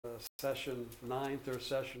session 9, third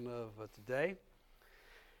session of today.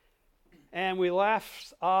 And we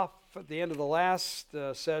left off at the end of the last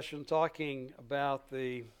session talking about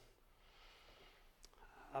the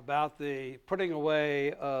putting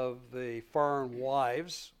away of the foreign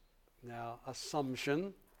wives. Now,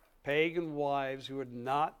 assumption, pagan wives who had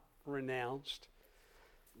not renounced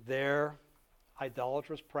their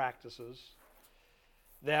idolatrous practices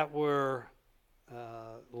that were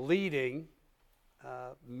leading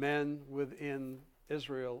men within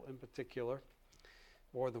Israel in particular,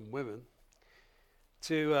 more than women,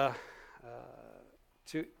 to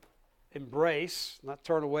embrace, not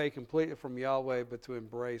turn away completely from Yahweh, but to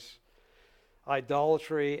embrace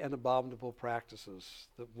idolatry and abominable practices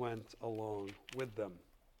that went along with them.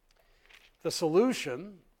 The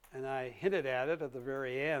solution, and I hinted at it at the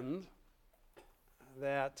very end,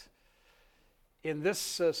 that in this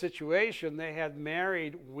situation they had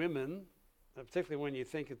married women, particularly when you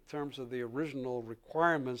think in terms of the original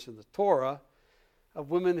requirements in the Torah, of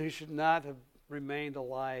women who should not have remained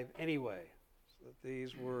alive anyway. So that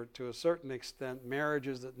these were, to a certain extent,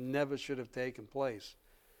 marriages that never should have taken place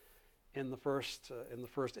in the first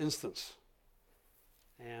instance.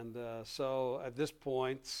 And so at this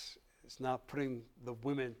point, it's not putting the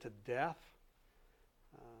women to death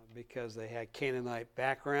because they had Canaanite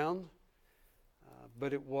background,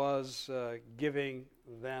 but it was giving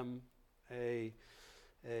them a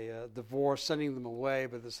divorce, sending them away,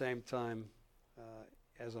 but at the same time,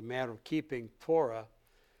 as a matter of keeping Torah,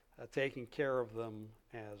 taking care of them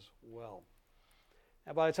as well.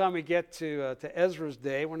 Now, by the time we get to Ezra's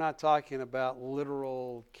day, we're not talking about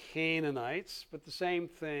literal Canaanites, but the same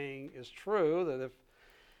thing is true, that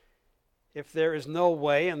if there is no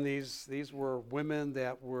way, and these were women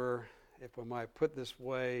that were, if we might put this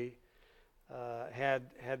way,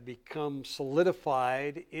 had become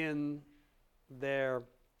solidified in their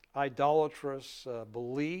idolatrous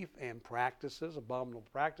belief and practices, abominable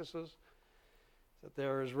practices, that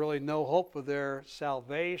there is really no hope for their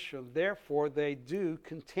salvation. Therefore, they do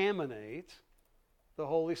contaminate the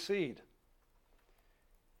holy seed.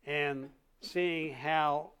 And seeing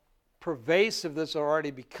how pervasive this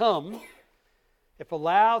already become, if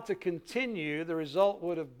allowed to continue, the result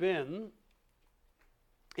would have been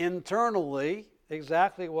internally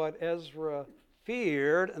exactly what Ezra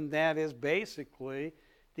feared, and that is basically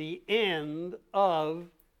the end of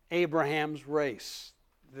Abraham's race.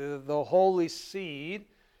 The holy seed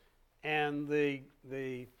and the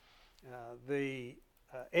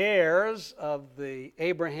heirs of the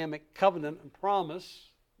Abrahamic covenant and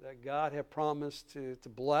promise that God had promised to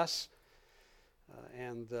bless,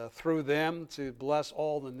 and through them to bless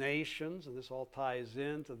all the nations, and this all ties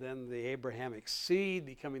into then the Abrahamic seed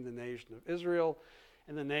becoming the nation of Israel,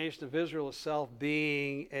 and the nation of Israel itself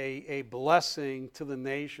being a blessing to the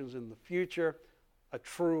nations in the future, a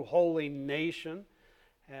true holy nation,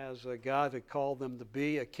 as God had called them to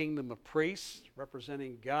be, a kingdom of priests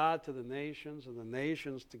representing God to the nations and the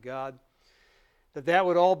nations to God, that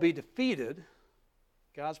would all be defeated,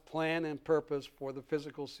 God's plan and purpose for the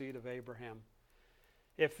physical seed of Abraham,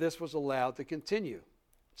 if this was allowed to continue.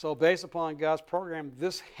 So based upon God's program,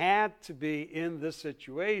 this had to be, in this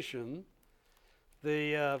situation,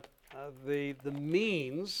 the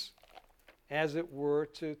means, as it were,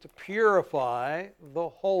 to purify the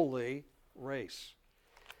holy race.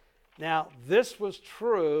 Now, this was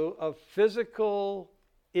true of physical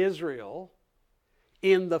Israel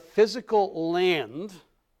in the physical land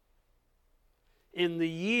in the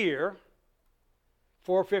year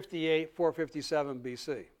 458, 457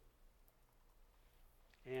 BC.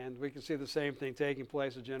 And we can see the same thing taking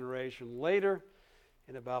place a generation later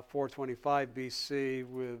in about 425 BC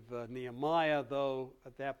with Nehemiah, though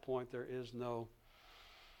at that point there is no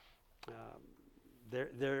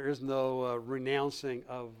renouncing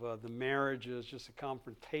of the marriages, just a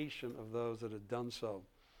confrontation of those that had done so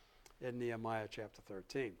in Nehemiah chapter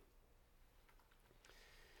 13.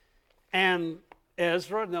 And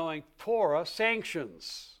Ezra, knowing Torah,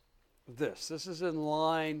 sanctions this. This is in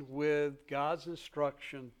line with God's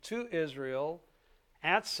instruction to Israel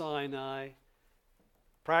at Sinai,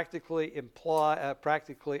 practically applied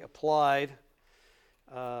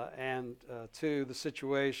and to the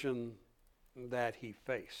situation that he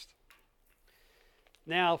faced.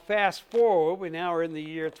 Now, fast forward, we now are in the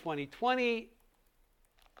year 2020,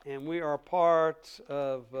 and we are part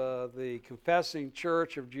of the Confessing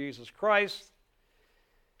Church of Jesus Christ,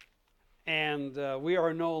 and we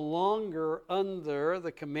are no longer under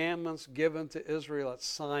the commandments given to Israel at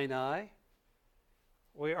Sinai.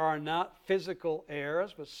 We are not physical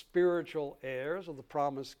heirs, but spiritual heirs of the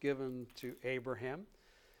promise given to Abraham.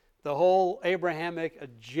 the whole Abrahamic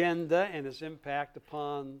agenda and its impact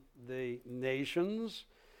upon the nations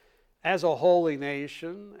as a holy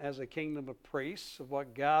nation, as a kingdom of priests, of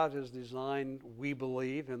what God has designed, we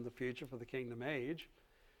believe, in the future for the kingdom age,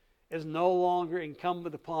 is no longer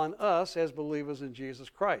incumbent upon us as believers in Jesus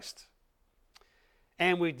Christ.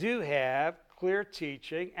 And we do have clear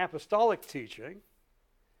teaching, apostolic teaching,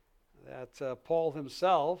 that Paul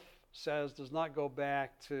himself says does not go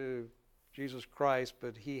back to Jesus Christ,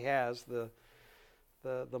 but he has the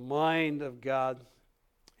mind of God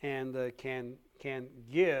and can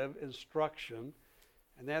give instruction,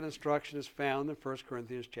 and that instruction is found in 1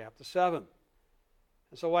 Corinthians chapter 7.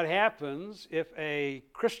 And so what happens if a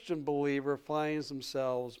Christian believer finds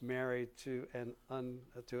themselves married to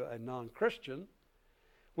a non-Christian,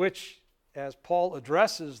 which, as Paul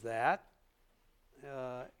addresses that,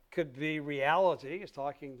 could be reality. He's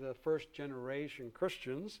talking to first-generation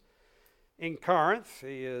Christians in Corinth.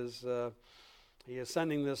 He is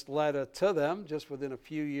sending this letter to them just within a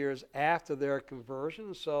few years after their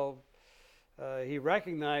conversion. So he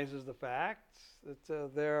recognizes the fact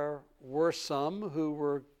that there were some who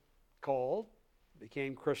were called,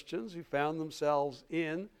 became Christians, who found themselves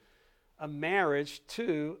in a marriage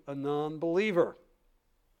to a non-believer.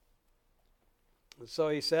 And so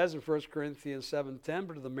he says in 1 Corinthians 7:10,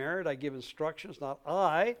 "But to the married I give instructions, not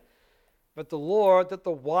I, but the Lord, that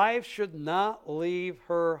the wife should not leave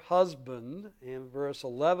her husband," in verse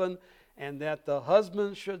 11, "and that the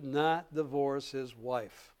husband should not divorce his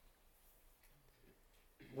wife."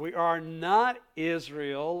 We are not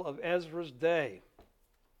Israel of Ezra's day.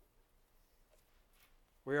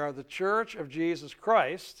 We are the church of Jesus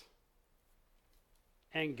Christ,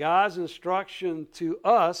 and God's instruction to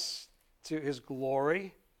us, to his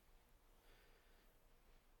glory,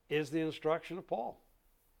 is the instruction of Paul.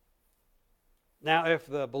 Now, if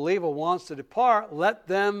the believer wants to depart, let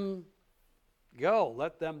them go.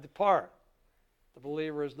 Let them depart. The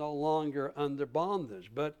believer is no longer under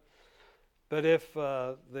bondage. But if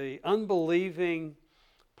the unbelieving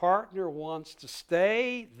partner wants to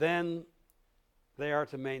stay, then they are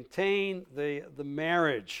to maintain the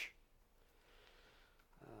marriage.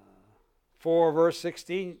 For verse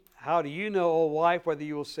 16, "How do you know, O wife, whether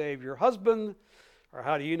you will save your husband? Or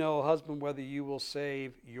how do you know, O husband, whether you will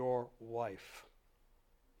save your wife?"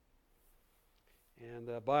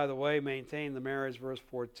 And by the way, maintain the marriage, verse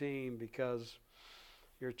 14, because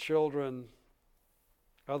your children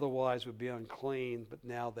otherwise would be unclean, but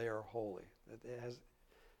now they are holy. It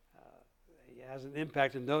has an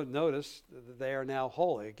impact, and notice that they are now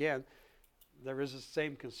holy. Again, there is the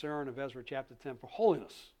same concern of Ezra chapter 10 for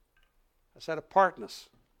holiness, a set apartness.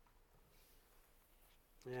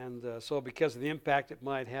 And so because of the impact it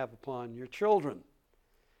might have upon your children.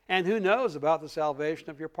 And who knows about the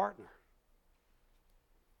salvation of your partner?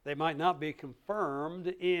 They might not be confirmed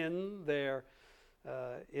in their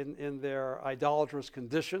idolatrous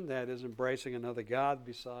condition, that is, embracing another god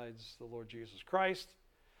besides the Lord Jesus Christ.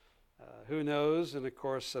 Who knows? And of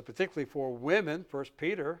course, particularly for women, 1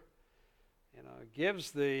 Peter,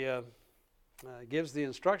 gives the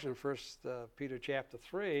instruction in 1 Peter chapter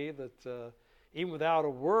 3 that even without a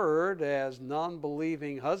word, as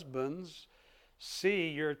non-believing husbands see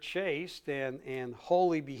your chaste and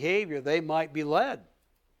holy behavior, they might be led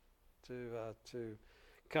to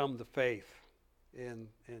come to faith in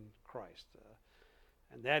Christ.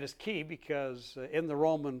 And that is key because in the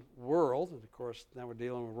Roman world, and of course now we're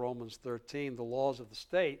dealing with Romans 13, the laws of the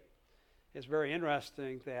state, it's very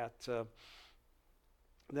interesting that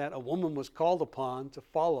a woman was called upon to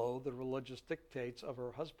follow the religious dictates of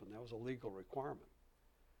her husband. That was a legal requirement.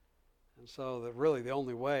 And so that really the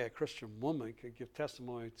only way a Christian woman could give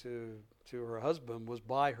testimony to her husband was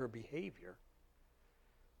by her behavior,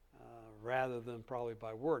 rather than probably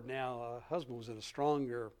by word. Now, a husband was in a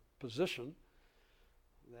stronger position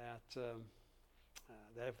that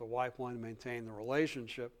if the wife wanted to maintain the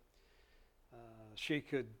relationship, she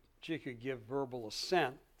could give verbal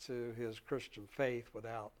assent to his Christian faith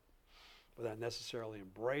without necessarily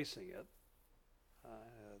embracing it.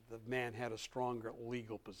 The man had a stronger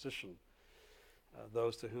legal position,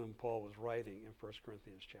 those to whom Paul was writing in 1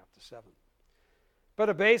 Corinthians chapter 7. But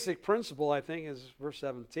a basic principle, I think, is verse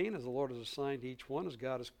 17, "As the Lord has assigned each one, as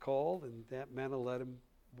God has called, in that manner let him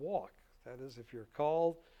walk." That is, if you're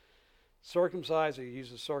called, circumcised, or you use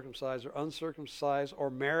the circumcised or uncircumcised, or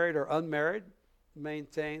married or unmarried,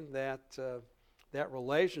 maintain that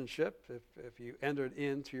relationship. If you entered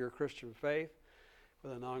into your Christian faith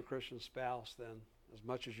with a non-Christian spouse, then as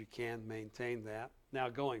much as you can maintain that. Now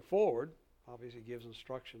going forward, obviously gives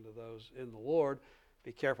instruction to those in the Lord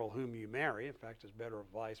be careful whom you marry. In fact, it's better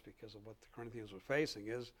advice because of what the Corinthians were facing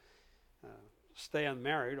is stay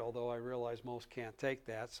unmarried, although I realize most can't take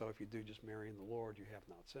that. So if you do just marry in the Lord, you have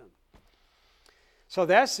not sinned. So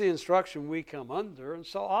that's the instruction we come under. And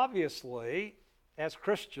so obviously, as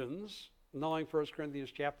Christians, knowing 1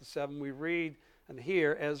 Corinthians chapter 7, we read and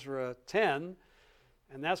hear Ezra 10,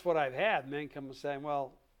 and that's what I've had. Men come and say,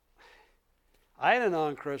 well, I had a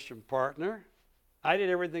non-Christian partner. I did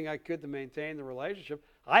everything I could to maintain the relationship.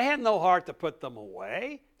 I had no heart to put them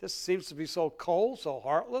away. This seems to be so cold, so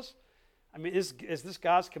heartless. I mean, is this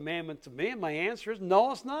God's commandment to me? And my answer is,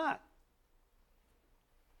 no, it's not.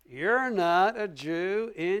 You're not a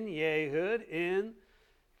Jew in Yehud in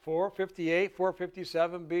 458,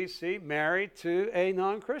 457 BC, married to a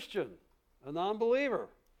non-Christian, a non-believer.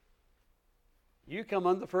 You come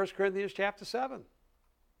under 1 Corinthians chapter 7.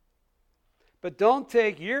 But don't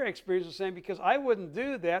take your experience of saying, because I wouldn't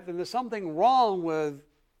do that, then there's something wrong with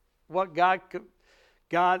what God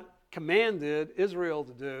commanded Israel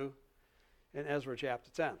to do in Ezra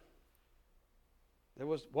chapter 10. There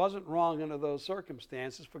wasn't wrong under those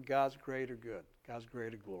circumstances for God's greater good, God's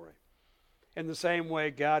greater glory. In the same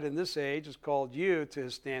way, God in this age has called you to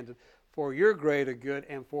his standard for your greater good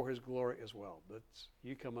and for his glory as well. But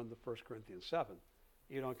you come under 1 Corinthians 7.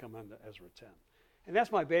 You don't come under Ezra 10. And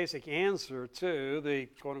that's my basic answer to the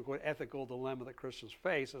quote-unquote ethical dilemma that Christians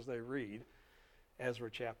face as they read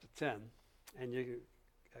Ezra chapter 10. And you can,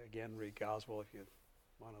 again, read Goswell if you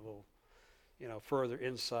want a little further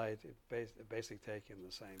insight, basically taking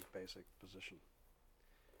the same basic position.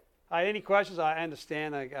 Any questions? I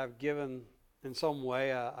understand I've given, in some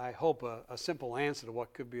way, I hope, a simple answer to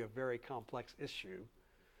what could be a very complex issue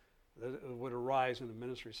that would arise in a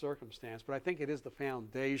ministry circumstance, but I think it is the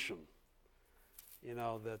foundation,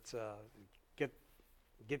 that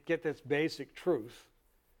get this basic truth,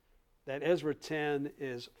 that Ezra 10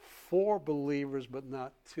 is for believers but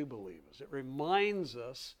not to believers. It reminds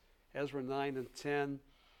us, Ezra 9 and 10,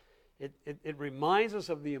 it reminds us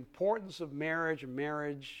of the importance of marriage and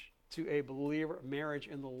marriage to a believer, marriage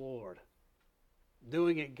in the Lord.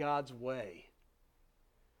 Doing it God's way.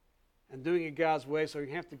 And doing it God's way, so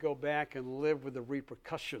you have to go back and live with the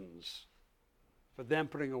repercussions. For them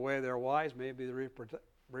putting away their wives, maybe the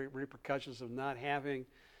repercussions of not having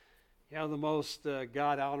the most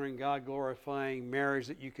God-honoring, God-glorifying marriage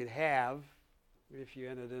that you could have if you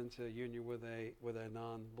entered into union with a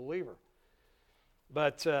non-believer.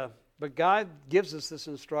 But God gives us this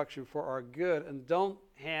instruction for our good, and don't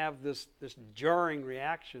have this jarring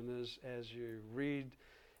reaction as you read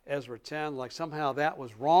Ezra 10, like somehow that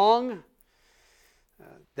was wrong.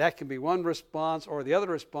 That can be one response, or the other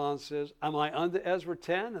response is, am I under Ezra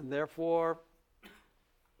 10, and therefore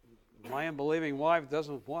my unbelieving wife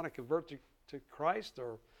doesn't want to convert to Christ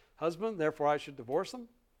or husband, therefore I should divorce them?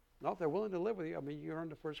 No, if they're willing to live with you, I mean, you're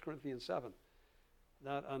under 1 Corinthians 7,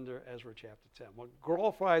 not under Ezra chapter 10. What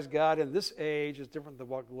glorifies God in this age is different than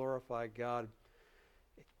what glorified God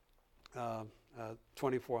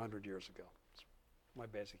 2,400 years ago. That's my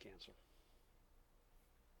basic answer.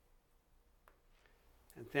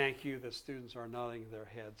 And thank you. The students are nodding their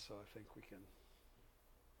heads, so I think we can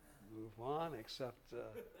move on, except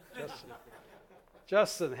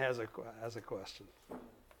Justin has a question.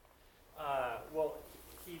 Well,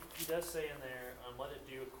 he does say in there, let it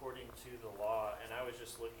do according to the law. And I was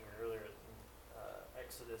just looking earlier at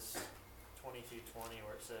Exodus 22:20,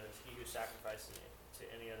 where it says, he who sacrifices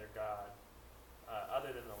to any other god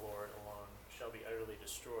other than the Lord alone shall be utterly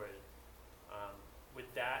destroyed.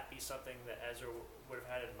 Would that be something that Ezra would have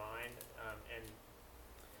had in mind?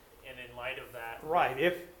 And in light of that, right?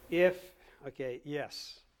 If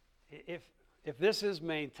this is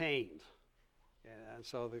maintained, and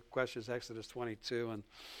so the question is Exodus 22,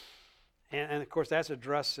 and of course that's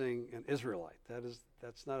addressing an Israelite.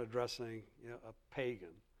 That's not addressing a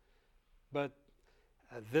pagan, but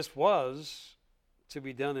this was to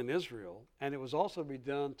be done in Israel, and it was also to be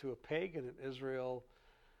done to a pagan in Israel.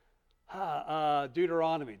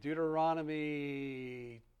 Deuteronomy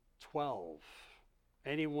 12.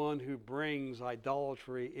 Anyone who brings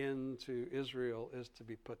idolatry into Israel is to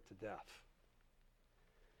be put to death.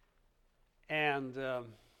 And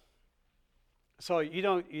so you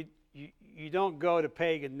don't go to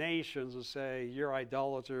pagan nations and say, you're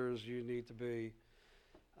idolaters, you need to be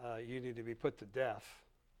put to death.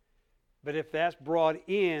 But if that's brought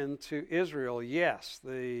into Israel, yes,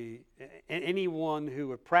 anyone who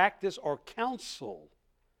would practice or counsel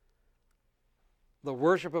the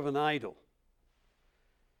worship of an idol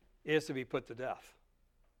is to be put to death.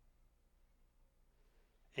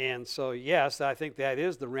 And so, yes, I think that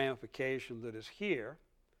is the ramification that is here.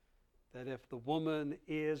 that if the woman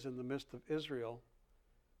is in the midst of Israel,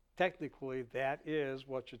 technically that is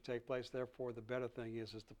what should take place. Therefore, the better thing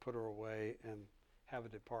is to put her away and have her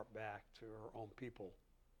depart back to her own people.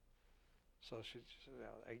 So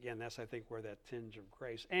again, that's, I think, where that tinge of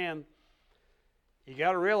grace. And you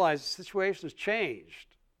got to realize the situation has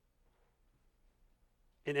changed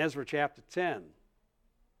in Ezra chapter 10.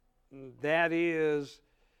 That is,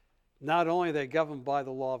 not only are they governed by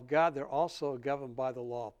the law of God, they're also governed by the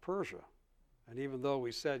law of Persia. And even though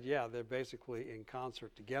we said, yeah, they're basically in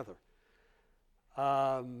concert together.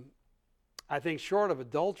 I think short of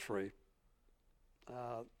adultery,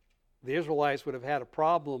 the Israelites would have had a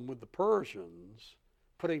problem with the Persians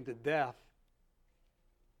putting to death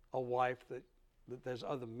a wife that there's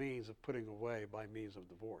other means of putting away by means of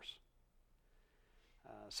divorce.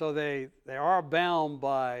 So they are bound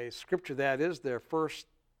by Scripture. That is their first,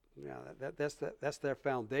 that's their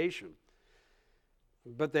foundation.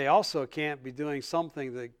 But they also can't be doing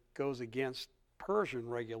something that goes against Persian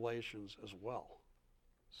regulations as well.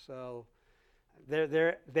 So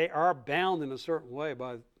they are bound in a certain way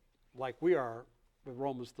by, like we are with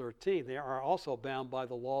Romans 13, they are also bound by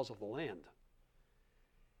the laws of the land.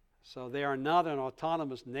 So they are not an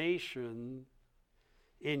autonomous nation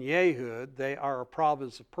in Yehud. They are a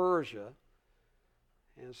province of Persia.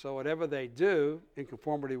 And so whatever they do in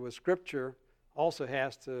conformity with Scripture also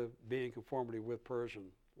has to be in conformity with Persian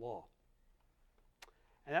law.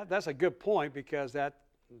 And that's a good point, because that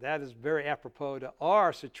is very apropos to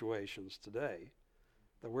our situations today,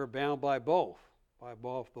 that we're bound by both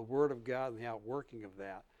the Word of God and the outworking of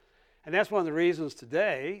that. And that's one of the reasons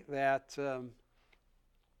today that,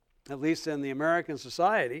 at least in the American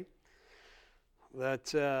society,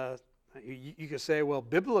 that you could say, well,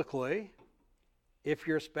 biblically, if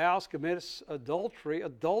your spouse commits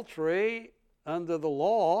adultery under the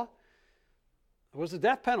law was the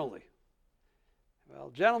death penalty.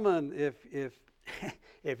 Well, gentlemen, if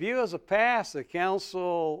if you as a pastor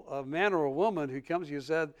counsel a man or a woman who comes to you and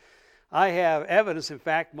said, I have evidence, in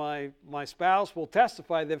fact, my spouse will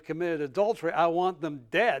testify they've committed adultery, I want them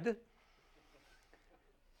dead,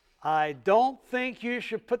 I don't think you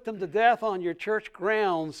should put them to death on your church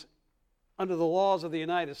grounds under the laws of the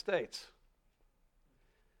United States.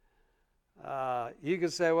 You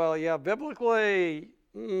could say, well, yeah, biblically,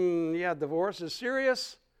 divorce is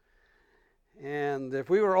serious. And if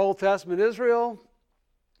we were Old Testament Israel,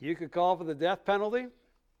 you could call for the death penalty.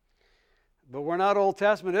 But we're not Old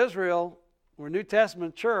Testament Israel. We're New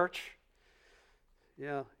Testament church,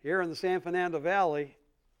 here in the San Fernando Valley.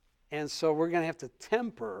 And so we're going to have to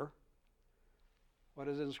temper what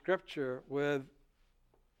is in Scripture with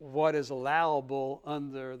what is allowable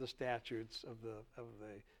under the statutes of the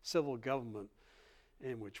civil government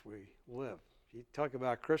in which we live. You talk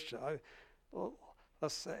about Christian.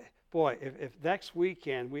 Let's say, boy, if next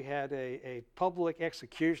weekend we had a public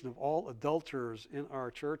execution of all adulterers in our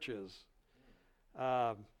churches,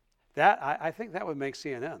 I think that would make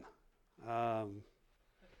CNN. It would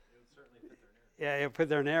certainly fit their narrative. Yeah, it would fit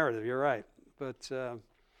their narrative. You're right,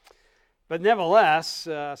 but nevertheless,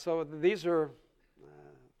 so these are.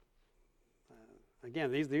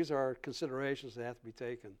 Again, these are considerations that have to be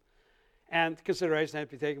taken. And considerations that have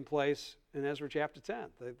to be taken place in Ezra chapter 10.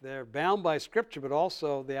 They're bound by Scripture, but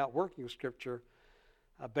also the outworking of Scripture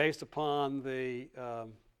based upon the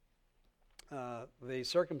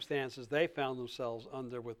circumstances they found themselves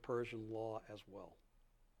under with Persian law as well.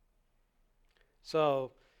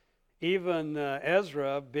 So even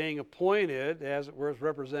Ezra, being appointed, as it were, as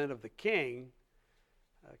representative of the king,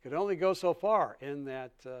 could only go so far in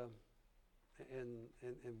that in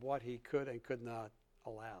what he could and could not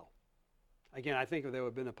allow. Again, I think if there would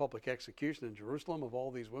have been a public execution in Jerusalem of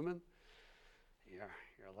all these women, you're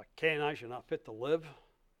like, Canaanites, you're not fit to live.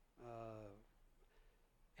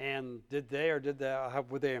 And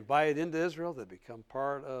were they invited into Israel to become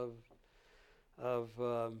part of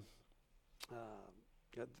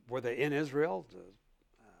were they in Israel?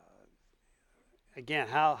 Again,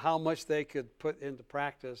 how much they could put into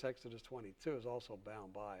practice Exodus 22 is also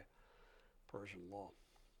bound by Persian law.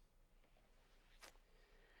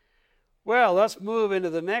 Well, let's move into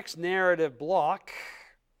the next narrative block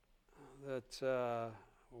that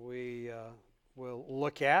we will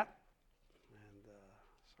look at. And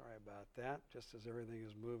sorry about that, just as everything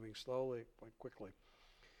is moving slowly, quite quickly.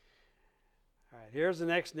 All right, here's the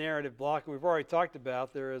next narrative block, and we've already talked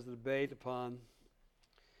about there is a debate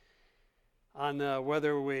on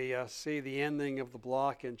whether we see the ending of the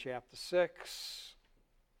block in chapter 6.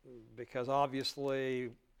 Because obviously,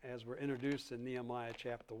 as we're introduced in Nehemiah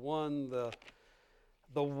chapter 1,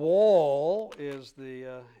 The wall is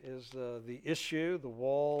the issue, the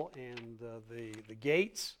wall and the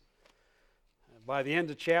gates. By the end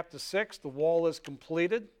of chapter 6, the wall is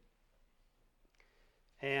completed.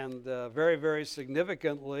 And very, very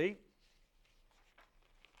significantly,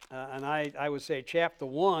 and I would say chapter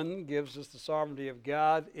 1 gives us the sovereignty of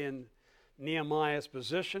God in Nehemiah's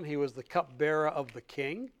position. He was the cupbearer of the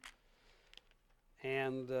king.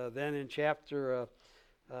 And then in chapter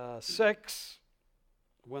 6,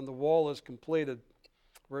 when the wall is completed,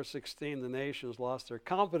 verse 16, the nations lost their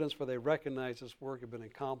confidence, for they recognized this work had been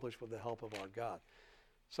accomplished with the help of our God.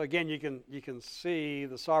 So again, you can see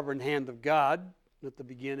the sovereign hand of God at the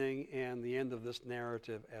beginning and the end of this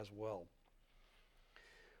narrative as well.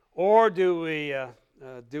 Or do we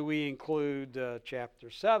include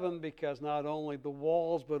chapter 7, because not only the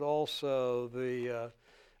walls but also the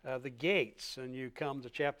gates, and you come to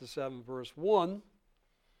chapter 7 verse 1,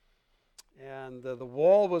 and the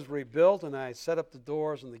wall was rebuilt, and I set up the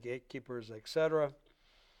doors and the gatekeepers, etc.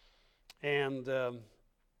 And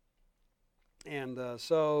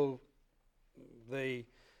so the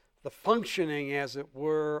functioning, as it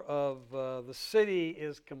were, of the city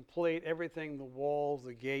is complete. Everything the walls,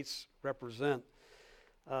 the gates represent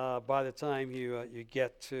by the time you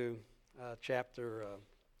get to chapter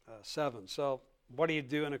 7. So what do you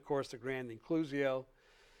do? And of course, the grand inclusio.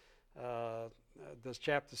 Does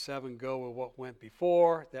chapter 7 go with what went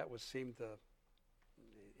before? That would seem to,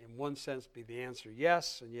 in one sense, be the answer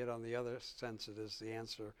yes, and yet on the other sense it is the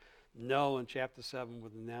answer no in chapter 7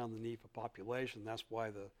 with the now and the need for population. That's why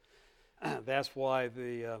the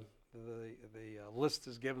list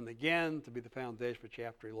is given again to be the foundation for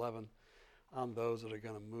chapter 11 on those that are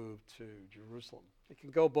going to move to Jerusalem. It can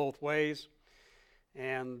go both ways,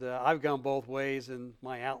 and I've gone both ways in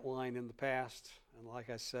my outline in the past. And like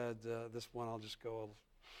I said, this one I'll just go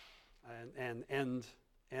and end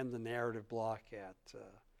the narrative block at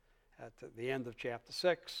the end of chapter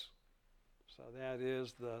 6. So that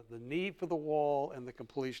is the need for the wall and the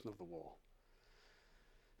completion of the wall.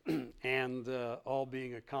 And all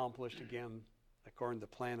being accomplished, again, according to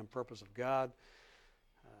the plan and purpose of God.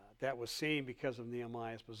 That was seen because of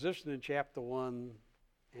Nehemiah's position in chapter 1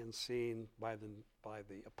 and seen by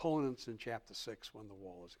the opponents in chapter 6 when the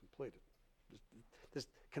wall is completed. This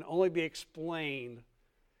can only be explained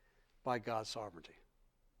by God's sovereignty.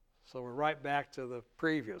 So we're right back to the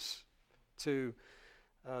previous two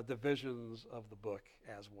divisions of the book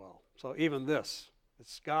as well. So even this,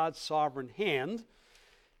 it's God's sovereign hand,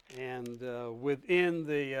 and within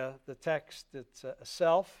the text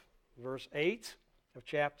itself, verse 8 of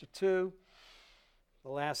chapter 2, the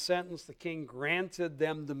last sentence, the king granted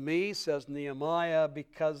them to me, says Nehemiah,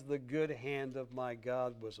 because the good hand of my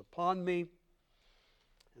God was upon me.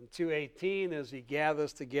 In 2:18, as he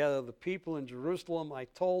gathers together the people in Jerusalem, I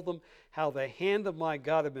told them how the hand of my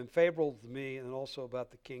God had been favorable to me, and also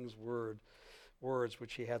about the king's words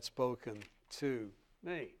which he had spoken to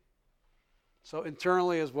me. So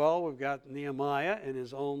internally as well, we've got Nehemiah in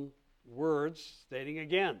his own words stating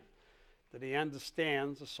again that he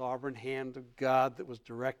understands the sovereign hand of God that was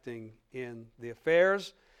directing in the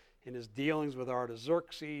affairs, in his dealings with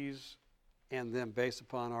Artaxerxes, and then based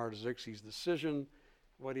upon Artaxerxes' decision,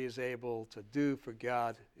 what he is able to do for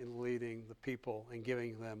God in leading the people and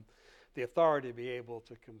giving them the authority to be able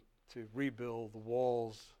to rebuild the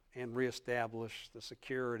walls and reestablish the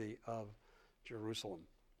security of Jerusalem.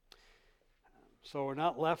 So we're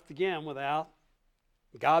not left again without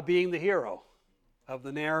God being the hero of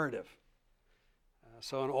the narrative.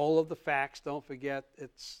 So in all of the facts, don't forget,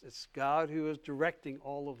 it's God who is directing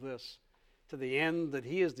all of this to the end that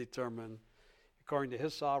he has determined according to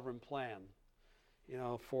his sovereign plan,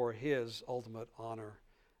 for his ultimate honor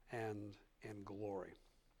and glory.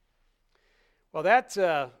 Well, that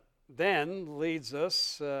then leads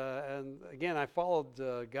us, and again, I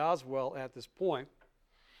followed Goswell at this point.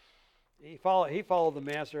 He followed the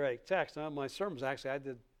Masoretic text. Now, my sermons, actually, I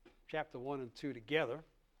did chapter 1 and 2 together.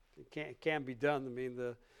 It can be done. I mean,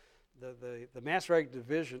 the Masoretic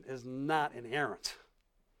division is not inerrant.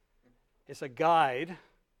 It's a guide.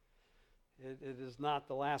 It is not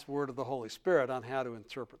the last word of the Holy Spirit on how to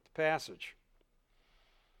interpret the passage.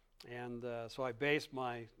 And so I based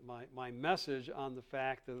my message on the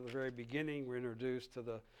fact that at the very beginning we're introduced to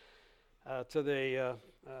the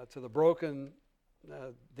broken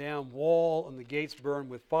down wall and the gates burned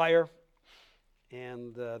with fire.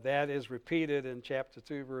 And that is repeated in chapter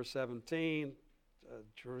 2, verse 17.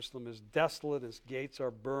 Jerusalem is desolate, its gates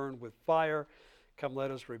are burned with fire. Come,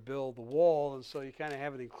 let us rebuild the wall. And so you kind of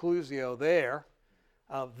have an inclusio there.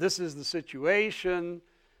 This is the situation,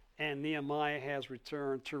 and Nehemiah has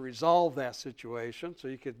returned to resolve that situation. So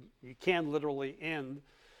you can literally end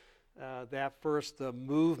that first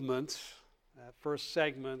movement, that first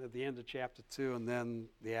segment at the end of chapter 2, and then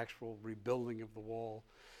the actual rebuilding of the wall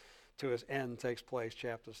to its end takes place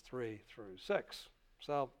chapters 3 through 6.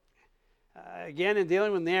 So again, in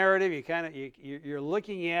dealing with narrative, you're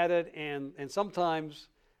looking at it, and sometimes,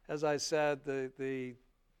 as I said, the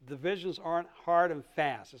divisions aren't hard and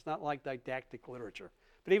fast. It's not like didactic literature.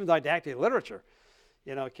 But even didactic literature,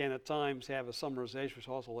 can at times have a summarization which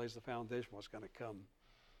also lays the foundation for what's going to come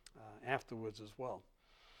afterwards as well.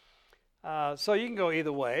 So you can go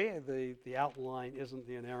either way. The outline isn't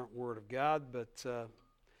the inerrant Word of God, but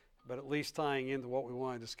at least tying into what we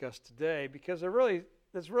want to discuss today, because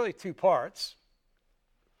there's really two parts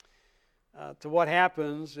to what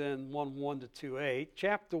happens in 1:1 to 2:8.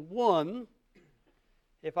 Chapter 1,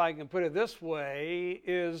 if I can put it this way,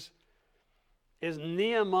 is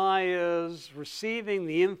Nehemiah's receiving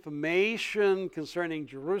the information concerning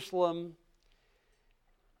Jerusalem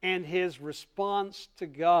and his response to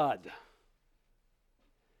God.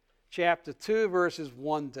 Chapter 2, verses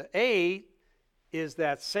 1 to 8, is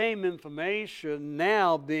that same information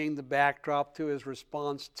now being the backdrop to his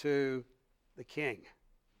response to the king.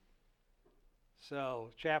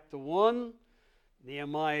 So, chapter 1,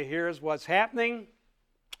 Nehemiah hears what's happening,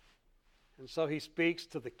 and so he speaks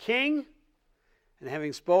to the king. And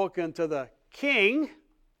having spoken to the king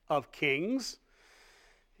of kings,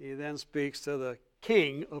 he then speaks to the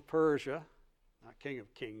king of Persia, not king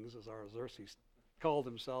of kings, as Artaxerxes called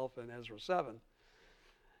himself in Ezra 7.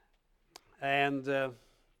 And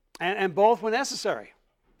both were necessary.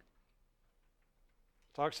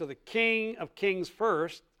 Talks to the king of kings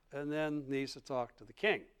first, and then needs to talk to the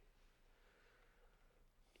king.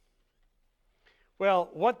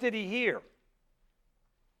 Well, what did he hear?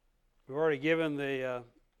 We've already given the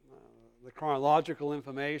chronological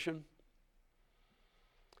information.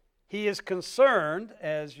 He is concerned,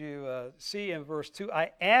 as you see in verse 2,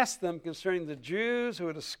 I asked them concerning the Jews who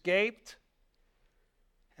had escaped,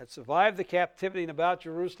 had survived the captivity, and about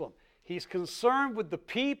Jerusalem. He's concerned with the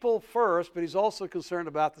people first, but he's also concerned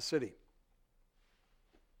about the city.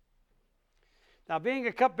 Now, being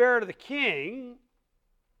a cupbearer to the king,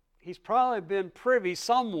 he's probably been privy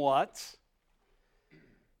somewhat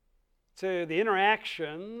to the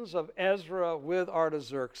interactions of Ezra with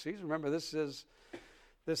Artaxerxes. Remember, this is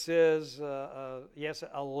yes,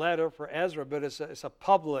 a letter for Ezra, but it's a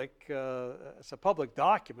public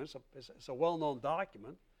document. It's a well-known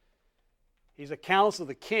document. He's a counsel of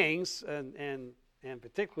the kings, and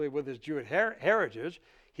particularly with his Jewish heritage,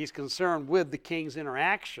 he's concerned with the king's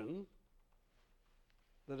interaction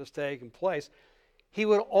that has taken place. He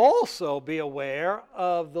would also be aware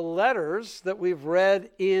of the letters that we've read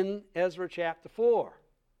in Ezra chapter 4.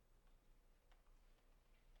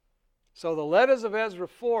 So the letters of Ezra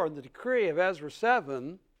 4 and the decree of Ezra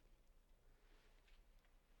 7,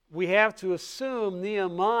 we have to assume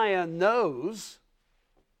Nehemiah knows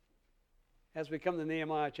as we come to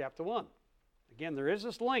Nehemiah chapter 1. Again, there is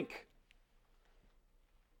this link.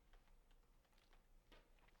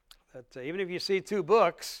 That even if you see two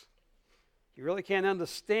books, you really can't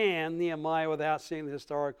understand Nehemiah without seeing the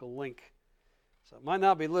historical link. So it might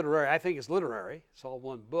not be literary. I think it's literary. It's all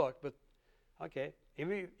one book. But, okay,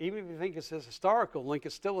 even if you think it's a historical link,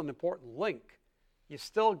 it's still an important link. You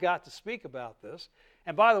still got to speak about this.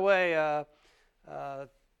 And by the way,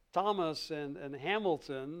 Thomas and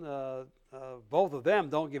Hamilton, both of them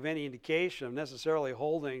don't give any indication of necessarily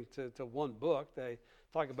holding to one book. They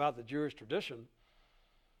talk about the Jewish tradition.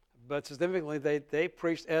 But significantly, they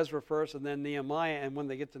preached Ezra first and then Nehemiah, and when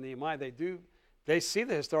they get to Nehemiah, they see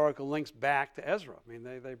the historical links back to Ezra. I mean,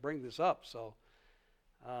 they bring this up. So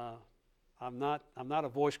I'm not a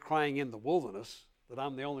voice crying in the wilderness that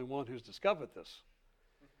I'm the only one who's discovered this.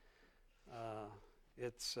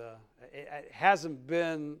 It hasn't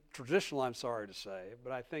been traditional, I'm sorry to say,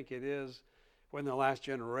 but I think it is. When the last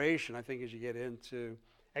generation, I think as you get into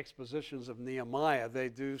expositions of Nehemiah, they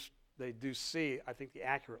do see, I think, the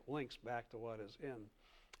accurate links back to what is in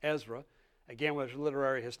Ezra. Again, whether it's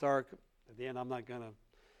literary, historic, at the end, I'm not going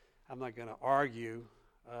to argue.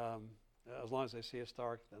 As long as they see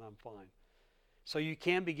historic, then I'm fine. So you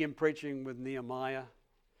can begin preaching with Nehemiah.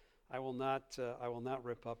 I will not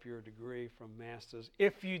rip up your degree from masters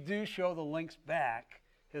if you do show the links back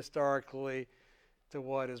historically to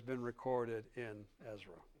what has been recorded in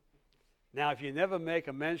Ezra. Now, if you never make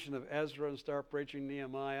a mention of Ezra and start preaching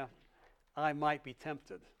Nehemiah, I might be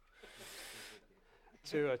tempted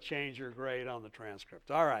to change your grade on the transcript.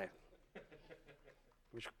 All right.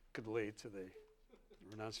 Which could lead to the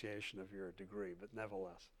renunciation of your degree, but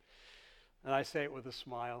nevertheless. And I say it with a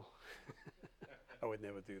smile. I would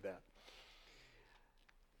never do that.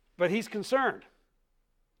 But he's concerned.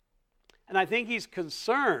 And I think he's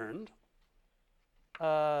concerned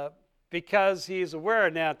because he's aware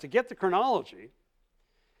now, to get the chronology,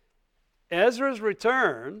 Ezra's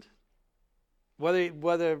returned,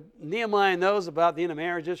 whether Nehemiah knows about the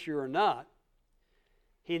intermarriage issue or not.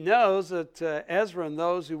 He knows that Ezra and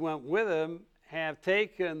those who went with him have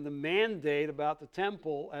taken the mandate about the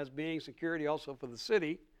temple as being security also for the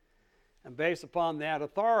city, and based upon that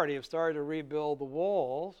authority have started to rebuild the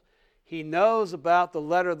walls. He knows about the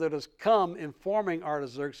letter that has come informing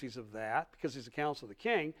Artaxerxes of that, because he's the counsel of the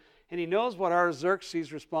king, and he knows what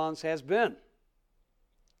Artaxerxes' response has been.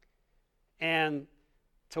 And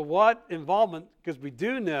to what involvement, because we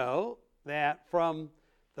do know that from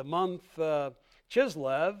the month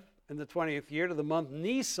Chislev in the 20th year to the month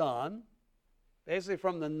Nisan, basically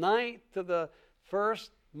from the 9th to the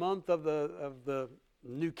first month of the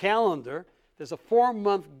new calendar, there's a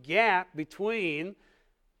 4-month gap between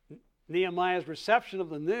Nehemiah's reception of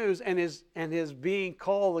the news and his being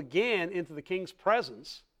called again into the king's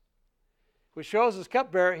presence, which shows as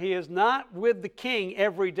cupbearer he is not with the king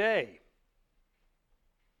every day.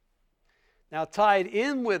 Now, tied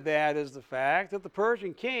in with that is the fact that the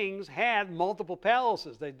Persian kings had multiple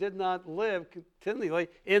palaces. They did not live continually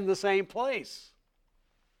in the same place.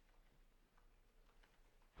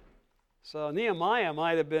 So Nehemiah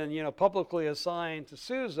might have been, publicly assigned to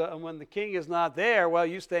Susa, and when the king is not there, well,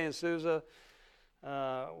 you stay in Susa,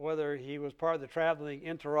 whether he was part of the traveling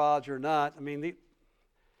entourage or not. I mean,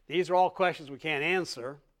 these are all questions we can't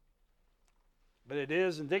answer, but it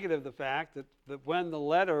is indicative of the fact that when the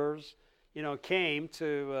letters came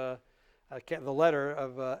to the letter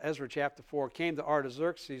of Ezra chapter 4 came to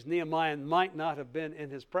Artaxerxes, Nehemiah might not have been in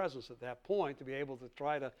his presence at that point to be able to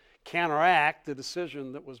try to counteract the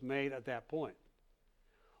decision that was made at that point.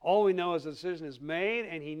 All we know is the decision is made,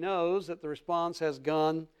 and he knows that the response has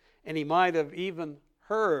gone, and he might have even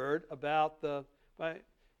heard about the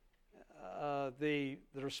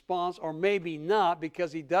response, or maybe not,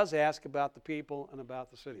 because he does ask about the people and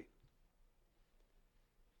about the city.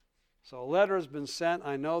 So a letter has been sent.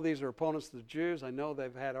 I know these are opponents of the Jews. I know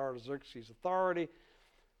they've had Artaxerxes' authority.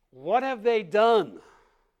 What have they done?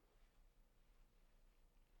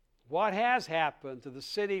 What has happened to the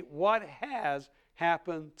city? What has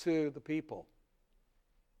happened to the people?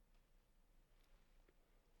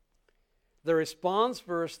 The response,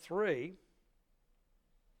 verse 3,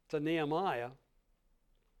 to Nehemiah,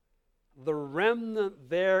 the remnant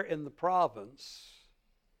there in the province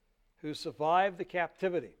who survived the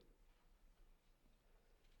captivity,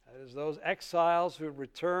 that is, those exiles who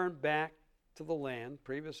returned back to the land,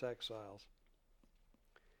 previous exiles,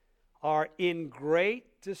 are in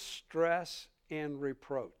great distress and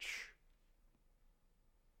reproach.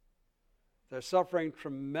 They're suffering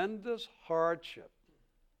tremendous hardship.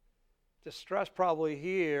 Distress probably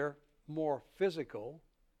here more physical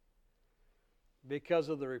because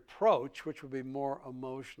of the reproach, which would be more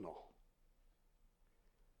emotional.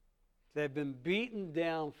 They've been beaten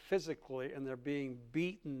down physically, and they're being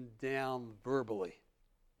beaten down verbally.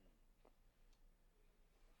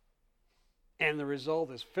 And the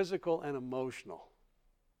result is physical and emotional.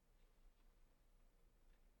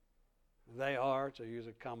 They are, to use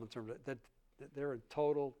a common term, that they're in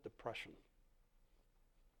total depression,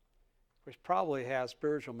 which probably has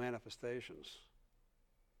spiritual manifestations.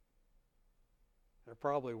 They're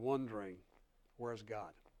probably wondering, where's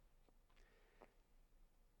God?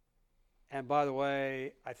 And by the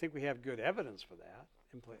way, I think we have good evidence for that,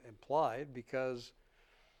 implied, because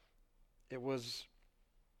it was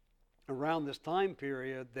around this time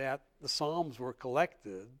period that the Psalms were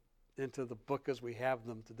collected into the book as we have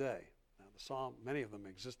them today. Now, many of them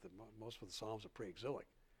existed. Most of the Psalms are pre-exilic.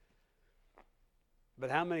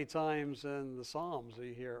 But how many times in the Psalms do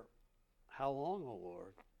you hear, "How long, O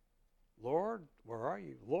Lord? Lord, where are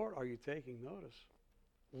you? Lord, are you taking notice?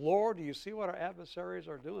 Lord, do you see what our adversaries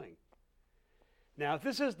are doing?" Now, if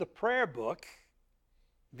this is the prayer book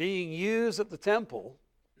being used at the temple,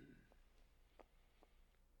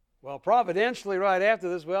 well, providentially, right after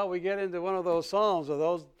this, we get into one of those psalms of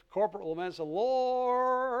those corporate laments of,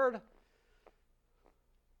 "Lord,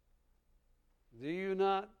 do you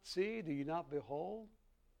not see? Do you not behold?"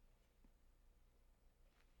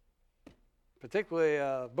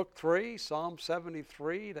 Particularly book 3, Psalm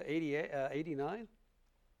 73 to 89.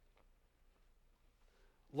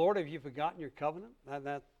 "Lord, have you forgotten your covenant?"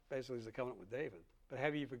 That basically is the covenant with David. But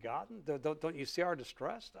have you forgotten? Don't you see our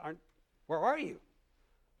distress? Where are you?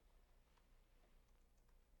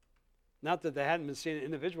 Not that there hadn't been seen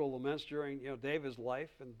individual laments during David's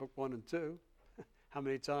life in book 1 and 2. How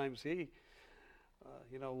many times he,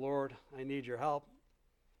 Lord, I need your help.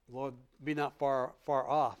 Lord, be not far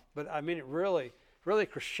off. But I mean, it really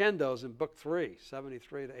crescendos in book 3,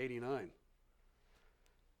 73 to 89.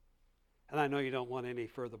 And I know you don't want any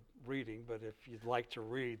further reading, but if you'd like to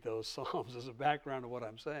read those Psalms as a background of what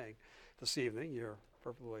I'm saying this evening, you're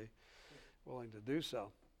perfectly willing to do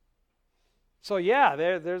so. So yeah,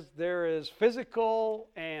 there is physical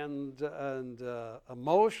and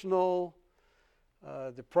emotional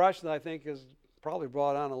depression that I think is probably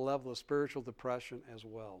brought on a level of spiritual depression as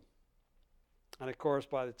well. And of course,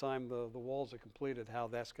 by the time the walls are completed, how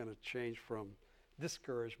that's going to change from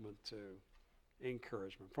discouragement to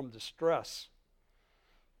encouragement, from distress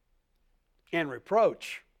and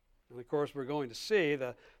reproach. And of course, we're going to see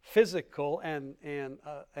the physical and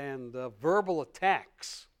verbal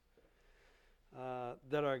attacks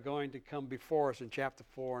that are going to come before us in chapter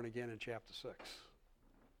 4 and again in chapter 6,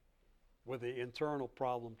 with the internal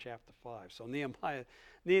problem, chapter 5. So Nehemiah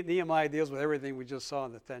deals with everything we just saw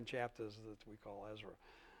in the 10 chapters that we call Ezra.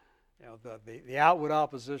 The outward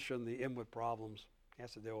opposition, the inward problems. He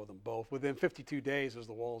has to deal with them both within 52 days as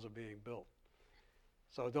the walls are being built.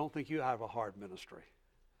 So don't think you have a hard ministry.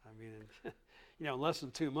 I mean, in less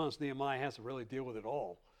than 2 months, Nehemiah has to really deal with it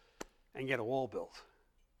all and get a wall built.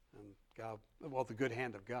 And God, the good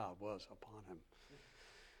hand of God was upon him.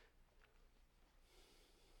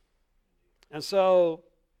 And so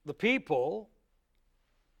the people,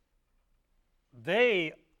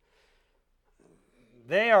 they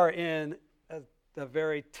are in a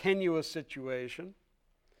very tenuous situation.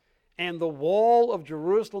 And the wall of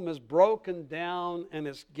Jerusalem is broken down and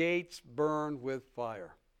its gates burned with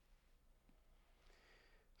fire.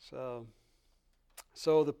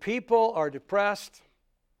 So the people are depressed,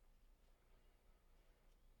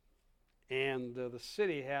 and the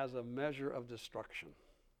city has a measure of destruction.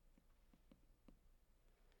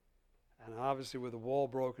 And obviously with the wall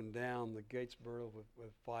broken down, the gates burned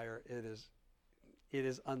with fire, it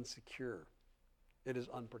is unsecure. It is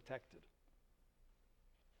unprotected.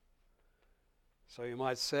 So you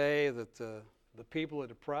might say that the people are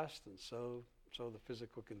depressed, and so the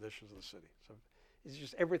physical conditions of the city. So it's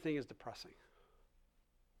just everything is depressing.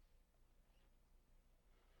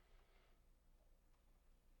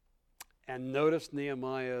 And notice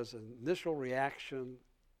Nehemiah's initial reaction,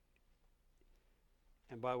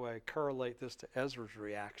 and by the way, I correlate this to Ezra's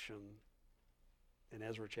reaction in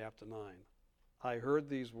Ezra chapter 9. When I heard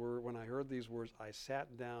these words, I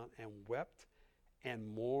sat down and wept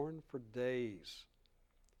and mourned for days,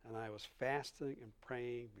 and I was fasting and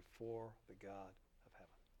praying before the God of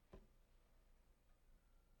heaven.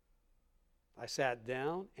 I sat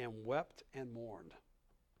down and wept and mourned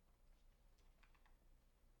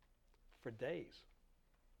for days.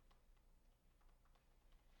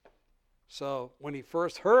 So when he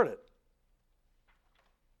first heard it,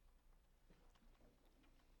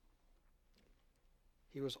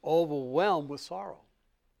 he was overwhelmed with sorrow.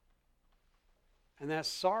 And that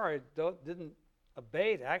sorrow didn't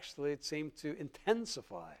abate. Actually, it seemed to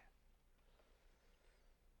intensify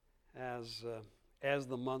as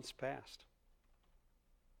the months passed.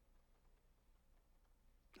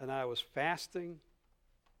 And I was fasting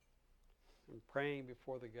and praying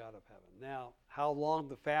before the God of heaven. Now, how long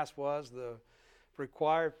the fast was, the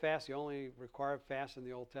required fast, the only required fast in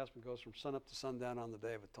the Old Testament goes from sunup to sundown on the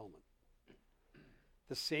Day of Atonement.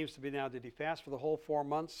 This seems to be now, did he fast for the whole 4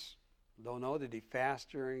 months? Don't know. Did he fast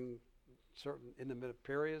during certain intermittent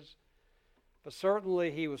periods? But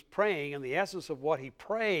certainly he was praying, and the essence of what he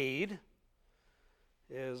prayed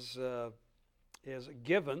is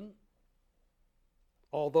given,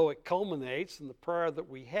 although it culminates in the prayer that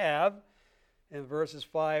we have in verses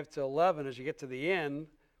 5 to 11 as you get to the end,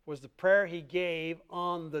 was the prayer he gave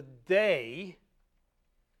on the day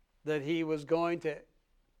that he was going to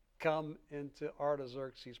come into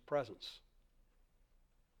Artaxerxes' presence.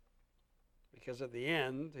 Because at the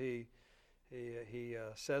end, he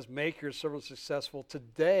says, make your servant successful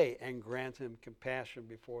today and grant him compassion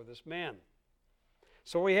before this man.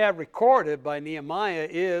 So we have recorded by Nehemiah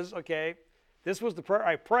is, okay, this was the prayer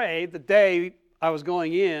I prayed the day I was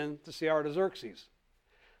going in to see Artaxerxes.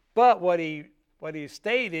 But what he's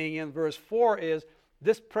stating in verse 4 is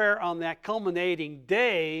this prayer on that culminating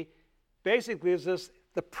day basically is this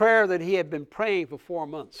the prayer that he had been praying for 4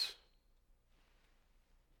 months.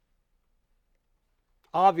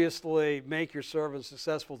 Obviously, make your servant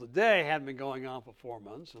successful today hadn't been going on for 4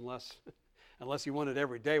 months, unless he wanted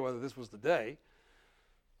every day, whether this was the day.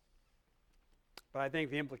 But I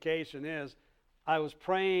think the implication is, I was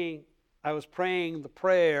praying the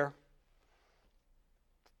prayer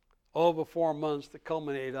over 4 months to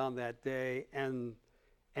culminate on that day, and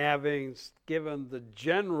having given the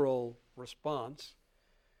general response,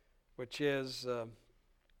 which is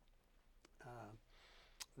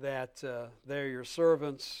that they're your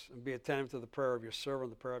servants, and be attentive to the prayer of your servant,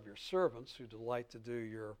 the prayer of your servants, who delight to do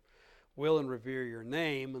your will and revere your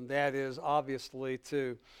name. And that is obviously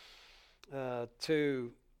to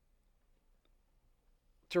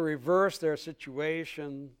reverse their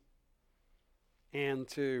situation and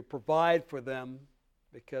to provide for them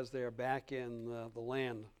because they are back in the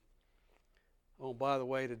land. Oh, by the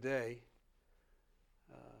way, today,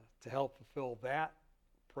 to help fulfill that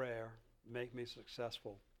prayer, make me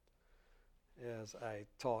successful as I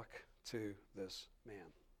talk to this man.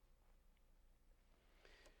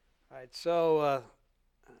 All right, so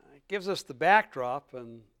it gives us the backdrop,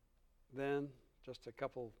 and then just a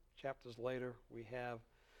couple chapters later, we have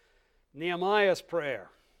Nehemiah's prayer.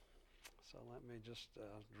 So let me just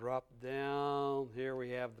drop down. Here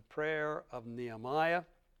we have the prayer of Nehemiah.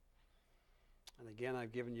 And again,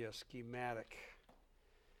 I've given you a schematic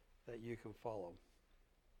that you can follow.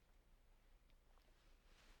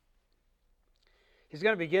 He's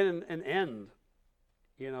going to begin and end,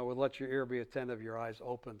 with let your ear be attentive, your eyes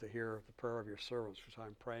open to hear the prayer of your servants, which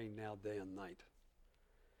I'm praying now day and night.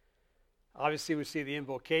 Obviously, we see the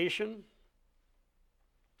invocation.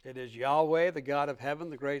 It is Yahweh, the God of heaven,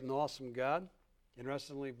 the great and awesome God.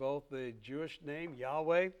 Interestingly, both the Jewish name,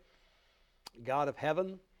 Yahweh, God of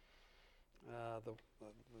heaven, the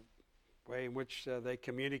way in which they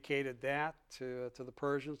communicated that to the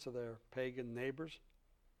Persians, to their pagan neighbors.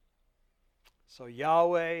 So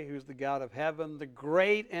Yahweh, who's the God of heaven, the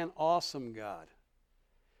great and awesome God.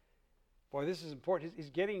 Boy, this is important. He's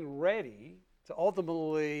getting ready to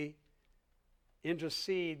ultimately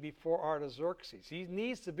intercede before Artaxerxes. He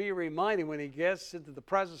needs to be reminded when he gets into the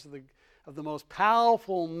presence of the most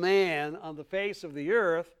powerful man on the face of the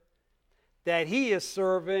earth that he is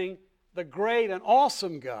serving the great and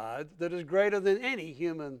awesome God that is greater than any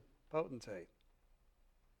human potentate.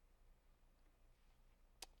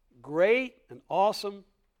 Great and awesome,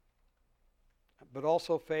 but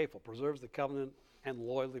also faithful, preserves the covenant and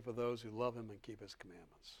loyalty for those who love him and keep his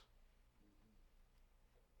commandments.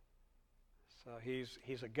 So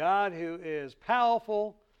he's a God who is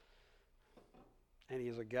powerful, and he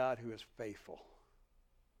is a God who is faithful.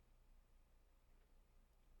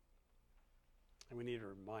 And we need to be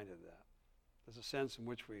reminded of that. There's a sense in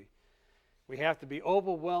which we have to be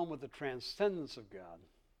overwhelmed with the transcendence of God,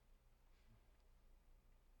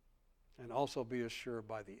 and also be assured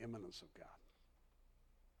by the immanence of God.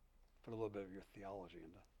 Put a little bit of your theology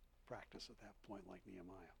into practice at that point, like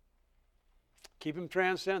Nehemiah. Keep him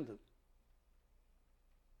transcendent.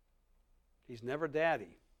 He's never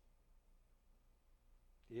daddy.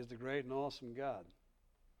 He is the great and awesome God.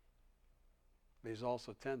 But he's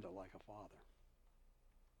also tender like a father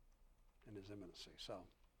in his immanency. So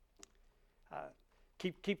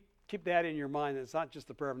keep that in your mind. It's not just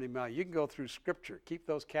the prayer of Nehemiah. You can go through Scripture. Keep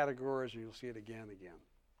those categories and you'll see it again and again.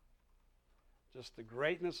 Just the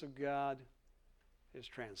greatness of God, his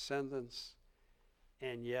transcendence,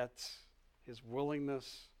 and yet his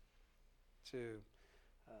willingness to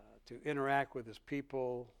interact with his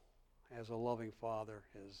people as a loving father,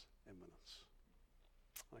 his immanence.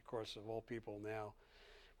 And of course, of all people now,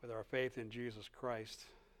 with our faith in Jesus Christ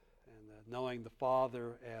and knowing the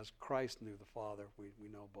Father as Christ knew the Father, we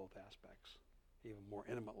know both aspects even more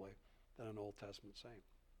intimately than an Old Testament saint.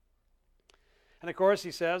 And of course,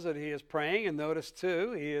 he says that he is praying, and notice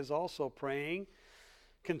too, he is also praying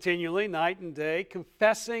continually, night and day,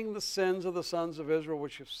 confessing the sins of the sons of Israel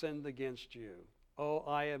which have sinned against you. Oh,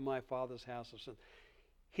 I and my father's house have sinned.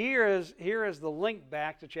 Here is the link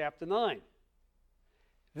back to chapter 9.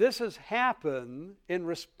 This has happened in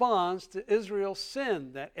response to Israel's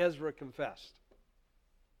sin that Ezra confessed.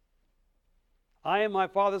 I and my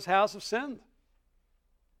father's house have sinned.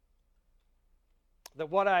 That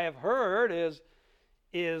what I have heard is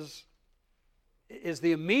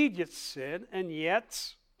the immediate sin, and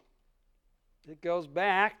yet it goes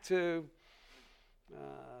back to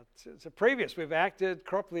previous. We've acted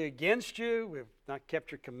corruptly against you. We've not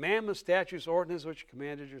kept your commandments, statutes, ordinances, which you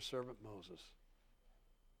commanded your servant Moses.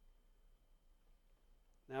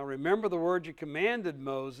 Now remember the word you commanded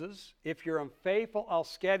Moses. If you're unfaithful, I'll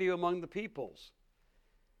scatter you among the peoples.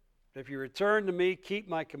 If you return to me, keep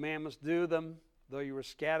my commandments, do them. Though you were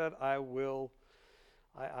scattered, I will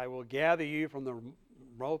gather you from the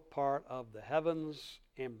remote part of the heavens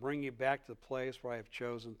and bring you back to the place where I have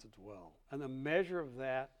chosen to dwell. And the measure of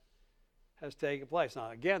that has taken place. Now,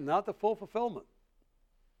 again, not the full fulfillment,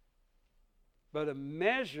 but a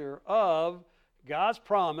measure of God's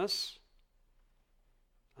promise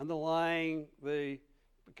underlying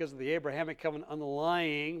because of the Abrahamic covenant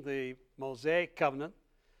underlying the Mosaic covenant.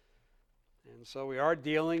 And so we are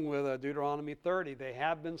dealing with Deuteronomy 30. They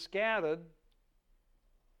have been scattered,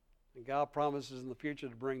 and God promises in the future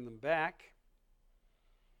to bring them back.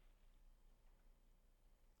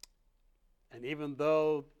 And even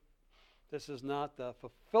though this is not the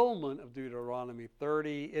fulfillment of Deuteronomy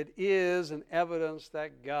 30, it is an evidence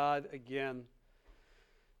that God, again,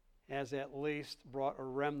 has at least brought a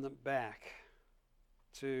remnant back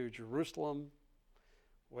to Jerusalem,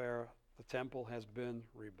 where the temple has been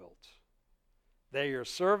rebuilt. They are your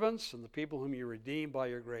servants and the people whom you redeem by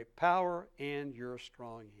your great power and your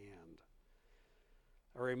strong hand.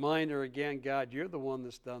 A reminder again, God, you're the one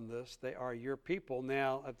that's done this. They are your people.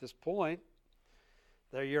 Now, at this point,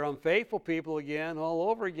 they're your unfaithful people again, all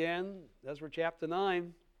over again. Ezra chapter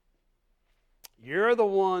 9. You're the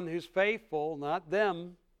one who's faithful, not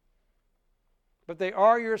them. But they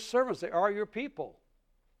are your servants. They are your people.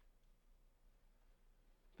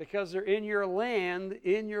 Because they're in your land,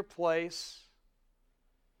 in your place,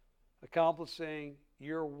 accomplishing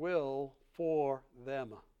your will for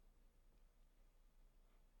them.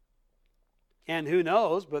 And who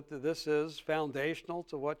knows, but this is foundational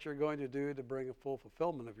to what you're going to do to bring a full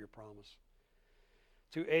fulfillment of your promise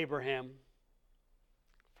to Abraham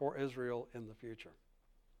for Israel in the future.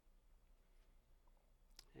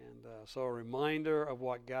 And so a reminder of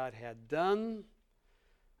what God had done.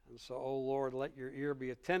 And so, O Lord, let your ear be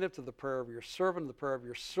attentive to the prayer of your servant, the prayer of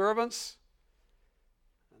your servants.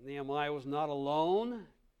 And Nehemiah was not alone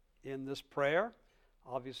in this prayer.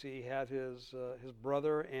 Obviously, he had his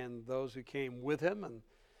brother and those who came with him, and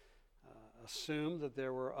assumed that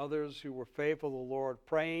there were others who were faithful to the Lord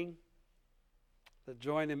praying that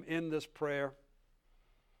joined him in this prayer.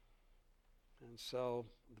 And so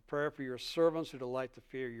the prayer for your servants who delight to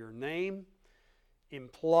fear your name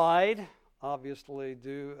implied, obviously,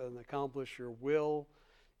 do and accomplish your will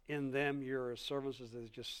in them, your servants, as they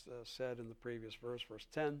just said in the previous verse, verse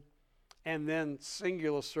 10. And then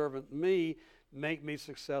singular servant me, make me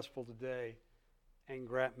successful today and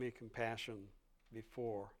grant me compassion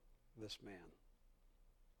before this man.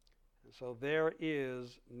 And so there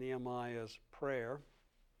is Nehemiah's prayer.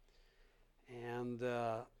 And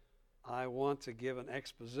I want to give an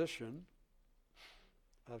exposition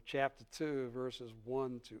of chapter 2, verses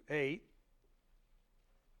 1 to 8.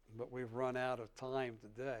 But we've run out of time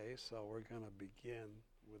today, so we're going to begin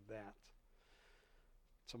with that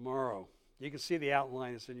tomorrow. You can see the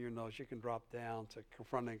outline that's in your notes. You can drop down to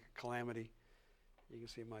Confronting Calamity. You can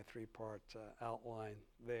see my three-part outline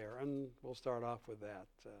there. And we'll start off with that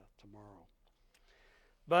tomorrow.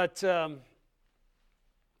 But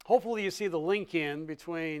hopefully you see the link in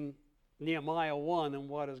between Nehemiah 1 and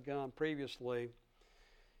what has gone previously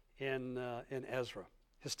in Ezra.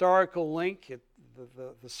 Historical link,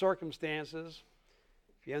 the circumstances.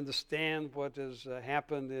 If you understand what has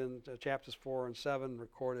happened in chapters 4 and 7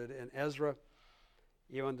 recorded in Ezra,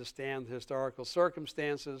 you understand the historical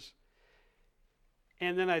circumstances.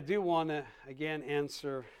 And then I do want to, again,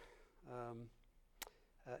 answer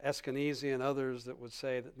Essex and others that would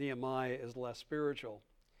say that Nehemiah is less spiritual.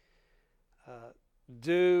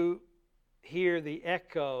 Do hear the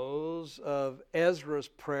echoes of Ezra's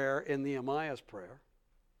prayer in Nehemiah's prayer.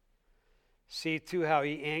 See, too, how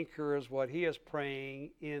he anchors what he is praying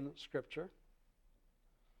in Scripture.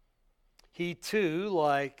 He, too,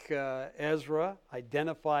 like Ezra,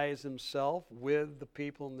 identifies himself with the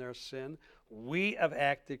people in their sin. We have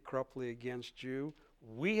acted corruptly against you.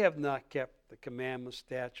 We have not kept the commandments,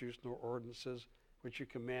 statutes, nor ordinances which you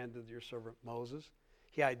commanded your servant Moses.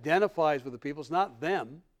 He identifies with the people. It's not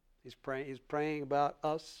them. He's praying about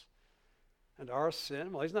us and our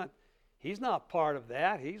sin. Well, he's not part of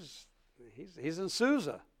that. He's in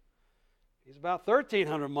Susa. He's about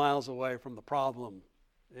 1,300 miles away from the problem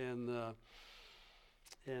in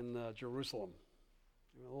Jerusalem,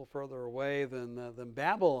 a little further away than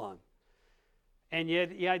Babylon. And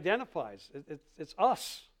yet he identifies. It's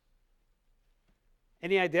us.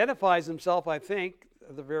 And he identifies himself, I think,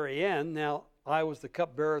 at the very end. Now, I was the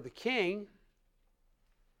cupbearer of the king.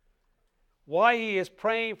 Why he is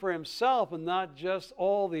praying for himself and not just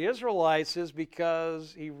all the Israelites is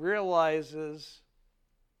because he realizes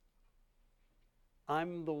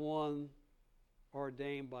I'm the one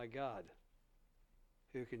ordained by God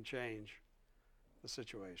who can change the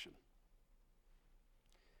situation.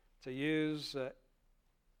 To use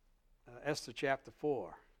Esther chapter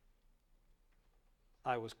 4,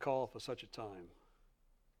 I was called for such a time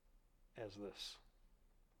as this.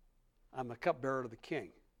 I'm a cupbearer to the king.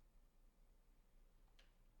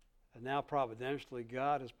 And now providentially,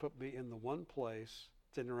 God has put me in the one place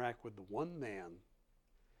to interact with the one man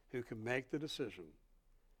who can make the decision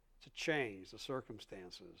to change the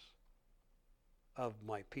circumstances of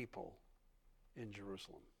my people in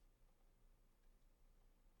Jerusalem.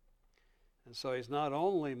 And so he's not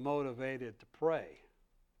only motivated to pray,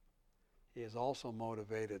 he is also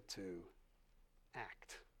motivated to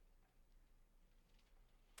act.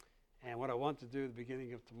 And what I want to do at the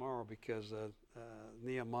beginning of tomorrow, because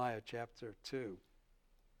Nehemiah chapter 2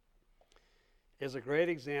 is a great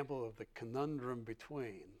example of the conundrum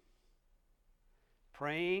between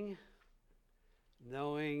praying,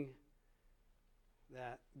 knowing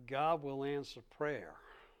that God will answer prayer,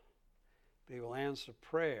 but he will answer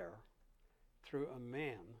prayer through a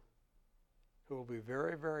man who will be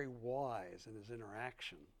very, very wise in his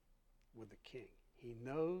interaction with the king. He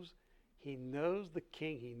knows the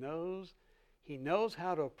king. He knows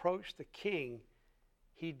how to approach the king.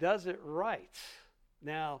 He does it right.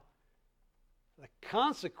 Now, the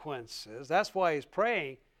consequences, that's why he's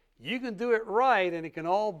praying. You can do it right and it can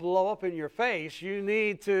all blow up in your face. You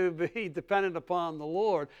need to be dependent upon the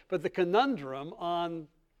Lord. But the conundrum on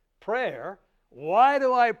prayer, why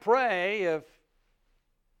do I pray if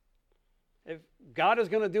God is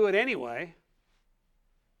going to do it anyway?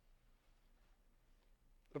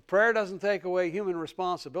 But prayer doesn't take away human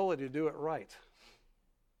responsibility to do it right.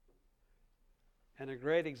 And a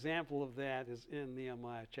great example of that is in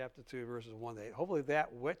Nehemiah chapter 2, verses 1 to 8. Hopefully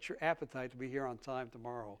that whets your appetite to be here on time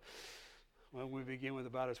tomorrow when we begin with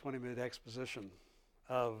about a 20-minute exposition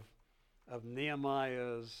of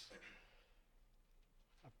Nehemiah's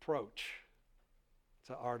approach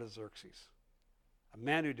to Artaxerxes, a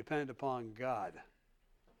man who depended upon God.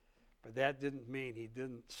 But that didn't mean he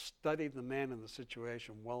didn't study the man and the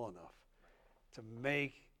situation well enough to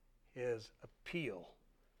make his appeal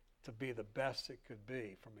to be the best it could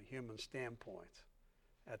be from a human standpoint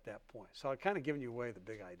at that point. So I've kind of given you away the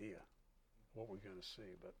big idea, what we're going to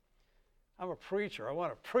see. But I'm a preacher. I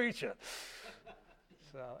want to preach it.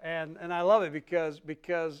 And I love it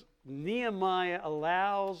because Nehemiah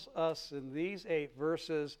allows us in these 8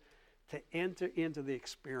 verses to enter into the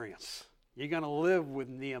experience. You're going to live with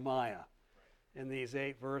Nehemiah in these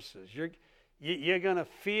 8 verses. You're going to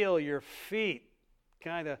feel your feet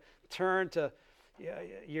kind of turn to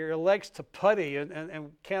your legs to putty,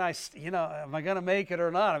 and can I, am I going to make it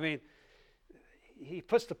or not? I mean, he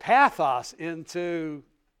puts the pathos into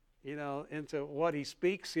what he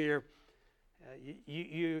speaks here.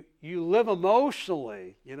 You live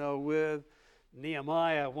emotionally, with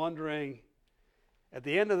Nehemiah, wondering, at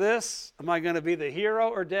the end of this, am I going to be the hero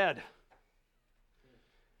or dead?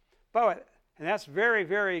 But and that's a very,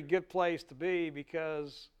 very good place to be,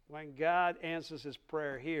 because when God answers his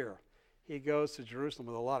prayer here, he goes to Jerusalem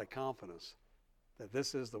with a lot of confidence that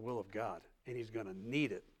this is the will of God, and he's going to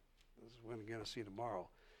need it. This is what we're going to see tomorrow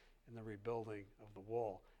in the rebuilding of the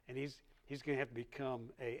wall. And he's going to have to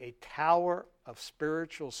become a tower of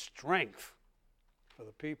spiritual strength for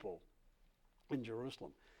the people in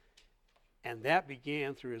Jerusalem. And that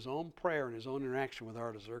began through his own prayer and his own interaction with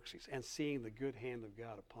Artaxerxes and seeing the good hand of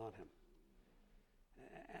God upon him.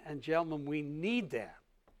 And gentlemen, we need that.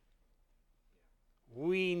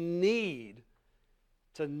 We need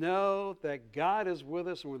to know that God is with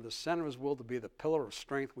us and we're the center of his will to be the pillar of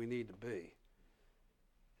strength we need to be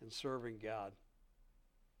in serving God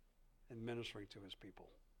and ministering to his people.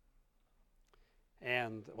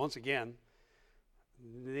 And once again,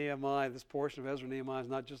 Nehemiah, this portion of Ezra-Nehemiah is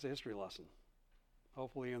not just a history lesson.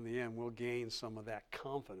 Hopefully in the end we'll gain some of that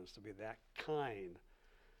confidence to be that kind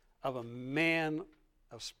of a man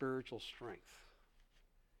of spiritual strength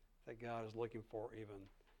that God is looking for even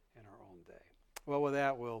in our own day. Well, with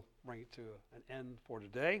that, we'll bring it to an end for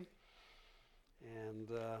today. And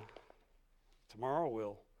tomorrow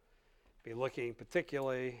we'll be looking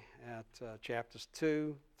particularly at chapters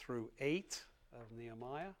 2 through 8 of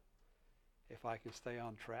Nehemiah. If I can stay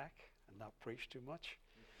on track and not preach too much,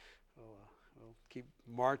 we'll keep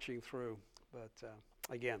marching through. But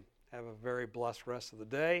again, have a very blessed rest of the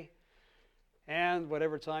day. And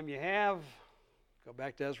whatever time you have, go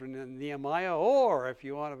back to Ezra and Nehemiah, or if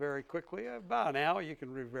you want to very quickly, about an hour, you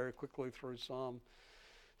can read very quickly through Psalm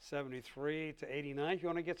 73 to 89. If you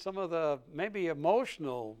want to get some of the maybe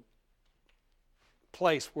emotional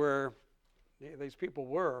place where these people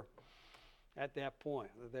were at that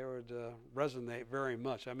point, that they would resonate very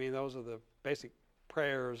much. I mean, those are the basic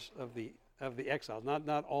prayers of the exiles.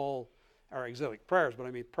 Not all are exilic prayers, but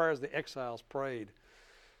I mean prayers the exiles prayed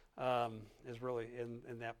is really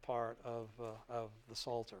in that part of the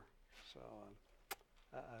Psalter. So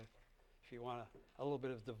if you want a little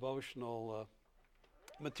bit of devotional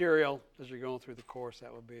material as you're going through the course,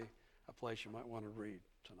 that would be a place you might want to read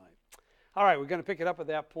tonight. All right, we're going to pick it up at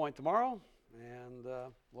that point tomorrow, and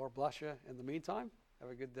Lord bless you in the meantime. Have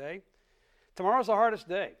a good day. Tomorrow's the hardest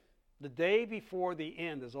day. The day before the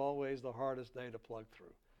end is always the hardest day to plug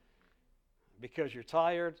through because you're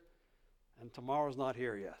tired, and tomorrow's not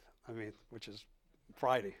here yet. I mean, which is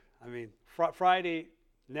Friday. I mean, Friday,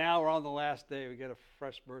 now we're on the last day. We get a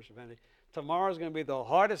fresh burst of energy. Tomorrow's going to be the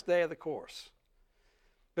hardest day of the course.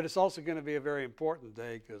 But it's also going to be a very important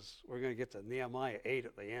day because we're going to get to Nehemiah 8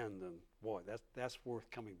 at the end. And boy, that's worth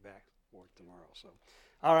coming back for tomorrow. So,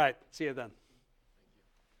 all right, see you then.